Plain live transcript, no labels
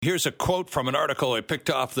Here's a quote from an article I picked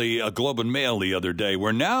off the Globe and Mail the other day.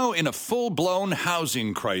 We're now in a full-blown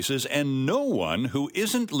housing crisis, and no one who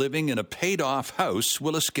isn't living in a paid-off house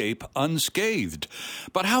will escape unscathed.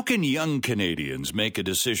 But how can young Canadians make a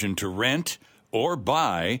decision to rent or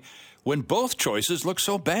buy when both choices look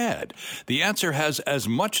so bad? The answer has as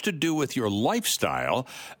much to do with your lifestyle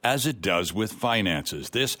as it does with finances.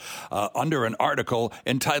 This under an article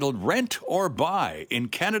entitled Rent or Buy. In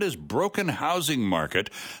Canada's broken housing market,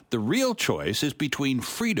 the real choice is between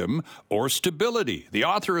freedom or stability. The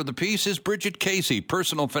author of the piece is Bridget Casey,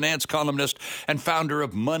 personal finance columnist and founder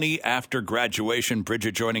of Money After Graduation.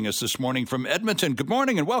 Bridget joining us this morning from Edmonton. Good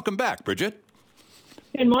morning and welcome back, Bridget.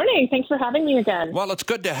 Good morning. Thanks for having me again. Well, it's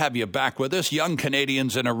good to have you back with us. Young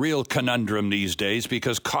Canadians in a real conundrum these days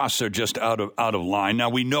because costs are just out of line. Now,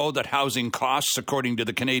 we know that housing costs, according to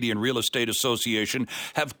the Canadian Real Estate Association,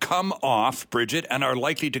 have come off, Bridget, and are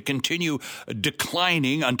likely to continue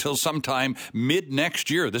declining until sometime mid-next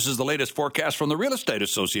year. This is the latest forecast from the Real Estate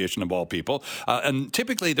Association, of all people. And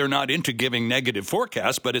typically, they're not into giving negative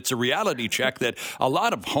forecasts, but it's a reality check that a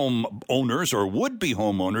lot of homeowners or would-be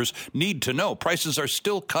homeowners need to know. Prices are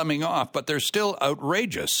still coming off, but they're still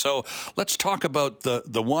outrageous. So let's talk about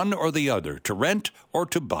the one or the other, to rent or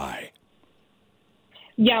to buy.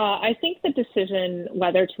 Yeah, I think the decision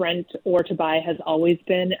whether to rent or to buy has always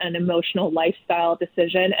been an emotional lifestyle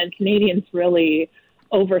decision, and Canadians really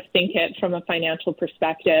overthink it from a financial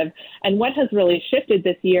perspective. And what has really shifted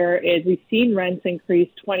this year is we've seen rents increase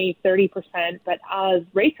 20-30%, but as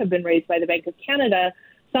rates have been raised by the Bank of Canada,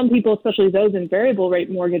 some people, especially those in variable rate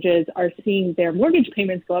mortgages, are seeing their mortgage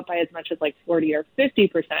payments go up by as much as like 40 or 50%.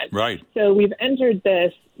 Right. So we've entered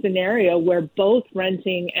this scenario where both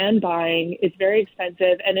renting and buying is very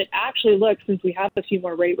expensive. And it actually looks, since we have a few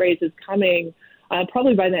more rate raises coming,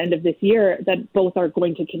 probably by the end of this year, that both are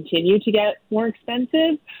going to continue to get more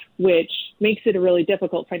expensive, which makes it a really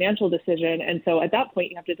difficult financial decision. And so at that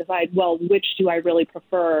point, you have to decide, well, which do I really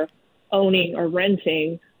prefer, owning or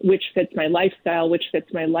renting, which fits my lifestyle, which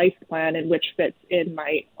fits my life plan, and which fits in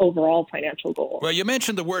my overall financial goal. Well, you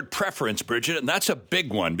mentioned the word preference, Bridget, and that's a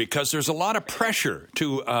big one because there's a lot of pressure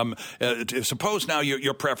to suppose now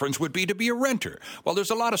your preference would be to be a renter. Well, there's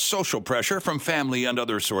a lot of social pressure from family and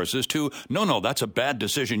other sources to, no, that's a bad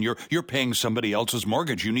decision. You're paying somebody else's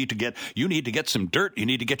mortgage. You need to get some dirt. You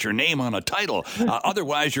need to get your name on a title.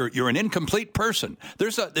 Otherwise, you're an incomplete person.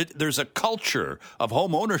 There's a culture of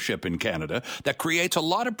home ownership in Canada that creates a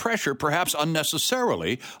lot of pressure, perhaps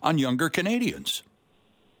unnecessarily, on younger Canadians.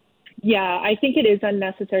 Yeah, I think it is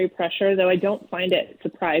unnecessary pressure, though I don't find it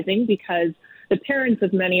surprising because the parents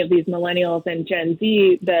of many of these millennials and Gen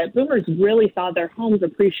Z, the boomers really saw their homes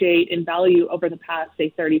appreciate in value over the past,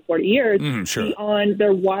 say, 30, 40 years sure. beyond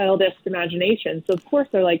their wildest imagination. So, of course,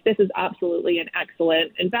 they're like, this is absolutely an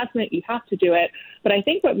excellent investment. You have to do it. But I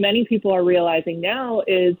think what many people are realizing now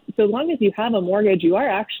is so long as you have a mortgage, you are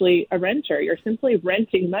actually a renter. You're simply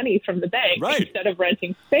renting money from the bank instead of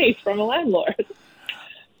renting space from a landlord.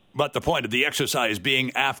 But the point of the exercise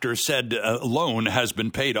being after said loan has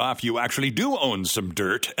been paid off, you actually do own some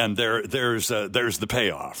dirt, and there's the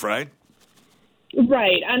payoff, right?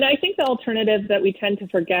 Right. And I think the alternative that we tend to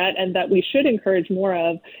forget and that we should encourage more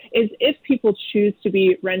of is if people choose to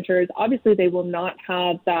be renters, obviously they will not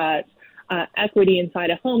have that equity inside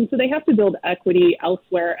a home, so they have to build equity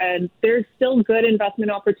elsewhere. And there's still good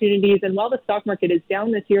investment opportunities. And while the stock market is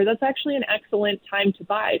down this year, that's actually an excellent time to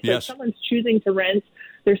buy. So if someone's choosing to rent,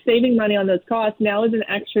 they're saving money on those costs. Now is an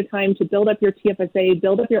extra time to build up your TFSA,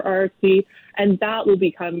 build up your RSP, and that will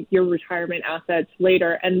become your retirement assets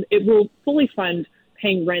later. And it will fully fund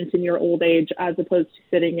paying rent in your old age as opposed to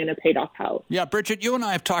sitting in a paid-off house. Yeah, Bridget, you and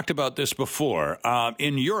I have talked about this before.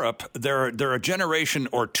 In Europe, they're a generation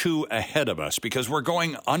or two ahead of us because we're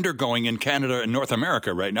undergoing in Canada and North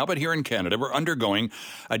America right now, but here in Canada, we're undergoing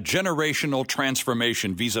a generational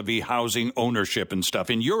transformation vis-a-vis housing ownership and stuff.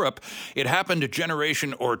 In Europe, it happened a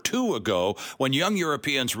generation or two ago when young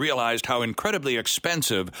Europeans realized how incredibly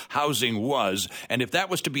expensive housing was, and if that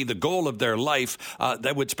was to be the goal of their life,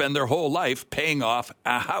 they would spend their whole life paying off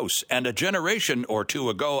a house. And a generation or two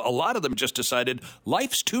ago, a lot of them just decided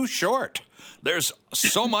life's too short. There's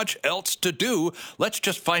so much else to do. Let's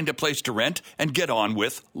just find a place to rent and get on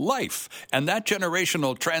with life. And that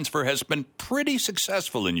generational transfer has been pretty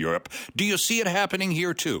successful in Europe. Do you see it happening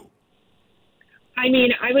here too? I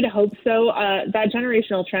mean, I would hope so. That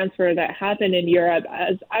generational transfer that happened in Europe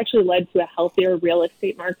has actually led to a healthier real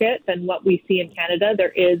estate market than what we see in Canada.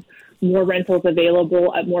 There is more rentals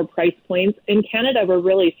available at more price points. In Canada, we're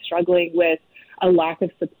really struggling with a lack of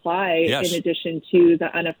supply in addition to the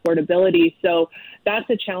unaffordability. So that's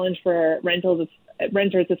a challenge for rentals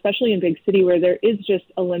renters, especially in big city where there is just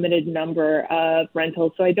a limited number of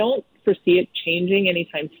rentals. So I don't foresee it changing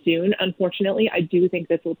anytime soon. Unfortunately, I do think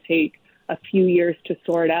this will take a few years to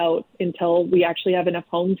sort out until we actually have enough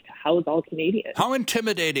homes to house all Canadians. How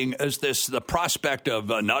intimidating is this, the prospect of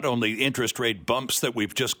not only interest rate bumps that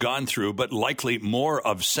we've just gone through, but likely more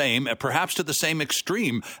of same, perhaps to the same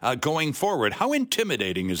extreme going forward? How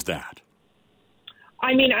intimidating is that?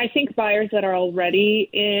 I mean, I think buyers that are already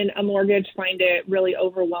in a mortgage find it really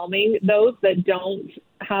overwhelming. Those that don't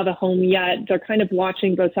have a home yet, they're kind of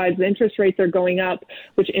watching both sides. The interest rates are going up,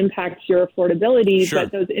 which impacts your affordability, Sure.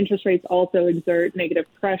 but those interest rates also exert negative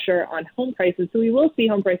pressure on home prices. So we will see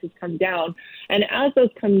home prices come down. And as those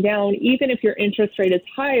come down, even if your interest rate is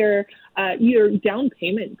higher, your down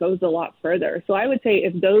payment goes a lot further. So I would say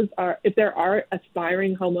if there are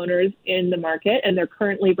aspiring homeowners in the market and they're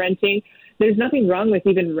currently renting, there's nothing wrong with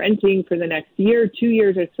even renting for the next year, 2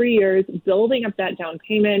 years, or 3 years, building up that down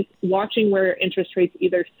payment, watching where interest rates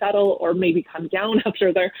either settle or maybe come down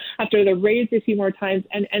after they're raised a few more times,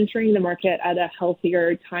 and entering the market at a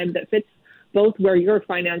healthier time that fits both where your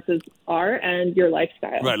finances are and your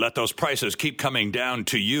lifestyle. Right, let those prices keep coming down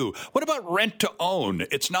to you. What about rent to own?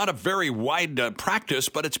 It's not a very wide practice,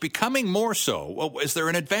 but it's becoming more so. Well, is there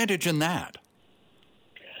an advantage in that?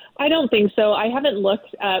 I don't think so. I haven't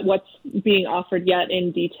looked at what's being offered yet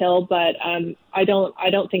in detail, but I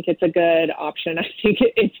don't think it's a good option. I think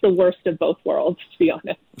it's the worst of both worlds, to be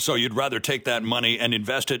honest. So you'd rather take that money and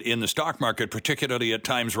invest it in the stock market, particularly at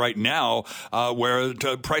times right now where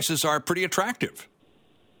prices are pretty attractive?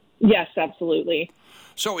 Yes, absolutely.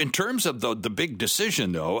 So in terms of the big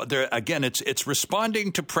decision, though, again, it's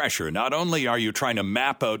responding to pressure. Not only are you trying to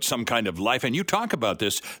map out some kind of life, and you talk about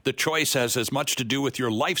this, the choice has as much to do with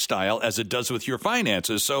your lifestyle as it does with your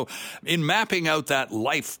finances. So in mapping out that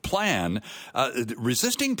life plan,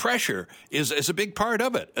 resisting pressure is a big part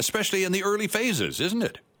of it, especially in the early phases, isn't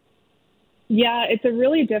it? Yeah, it's a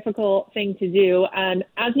really difficult thing to do. And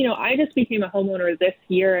as you know, I just became a homeowner this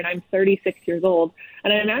year and I'm 36 years old.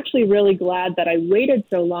 And I'm actually really glad that I waited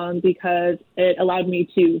so long because it allowed me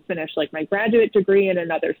to finish like my graduate degree in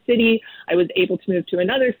another city. I was able to move to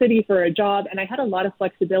another city for a job. And I had a lot of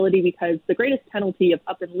flexibility because the greatest penalty of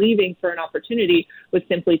up and leaving for an opportunity was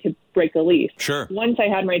simply to break the lease. Sure. Once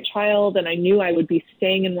I had my child and I knew I would be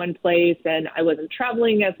staying in one place and I wasn't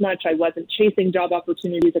traveling as much, I wasn't chasing job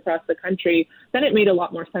opportunities across the country, then it made a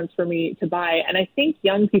lot more sense for me to buy. And I think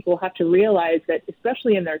young people have to realize that,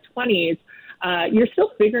 especially in their 20s, you're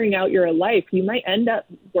still figuring out your life. You might end up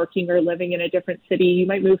working or living in a different city. You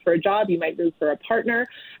might move for a job. You might move for a partner.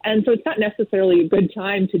 And so it's not necessarily a good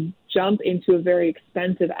time to jump into a very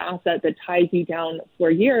expensive asset that ties you down for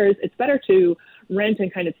years. It's better to rent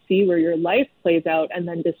and kind of see where your life plays out and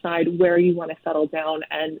then decide where you want to settle down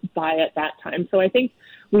and buy at that time. So I think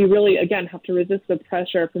we really, again, have to resist the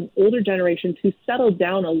pressure from older generations who settled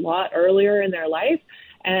down a lot earlier in their life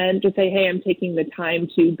and just say, hey, I'm taking the time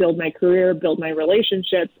to build my career, build my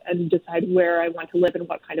relationships, and decide where I want to live and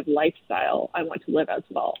what kind of lifestyle I want to live as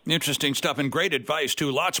well. Interesting stuff and great advice,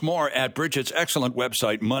 too. Lots more at Bridget's excellent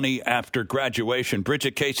website, Money After Graduation.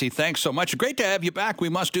 Bridget Casey, thanks so much. Great to have you back. We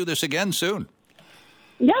must do this again soon.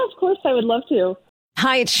 Yeah, of course. I would love to.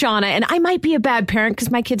 Hi, it's Shauna, and I might be a bad parent because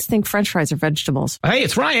my kids think French fries are vegetables. Hey,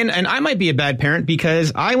 it's Ryan, and I might be a bad parent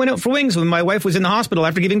because I went out for wings when my wife was in the hospital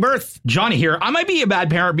after giving birth. Johnny here. I might be a bad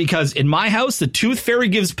parent because in my house, the tooth fairy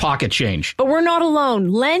gives pocket change. But we're not alone.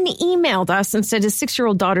 Len emailed us and said his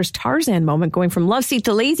 6-year-old daughter's Tarzan moment going from love seat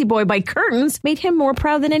to lazy boy by curtains made him more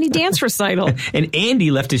proud than any dance recital. And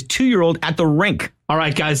Andy left his 2-year-old at the rink. All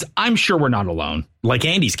right, guys, I'm sure we're not alone. Like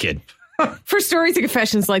Andy's kid. For stories and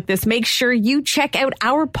confessions like this, make sure you check out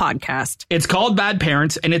our podcast. It's called Bad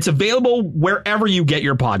Parents, and it's available wherever you get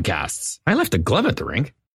your podcasts. I left a glove at the rink.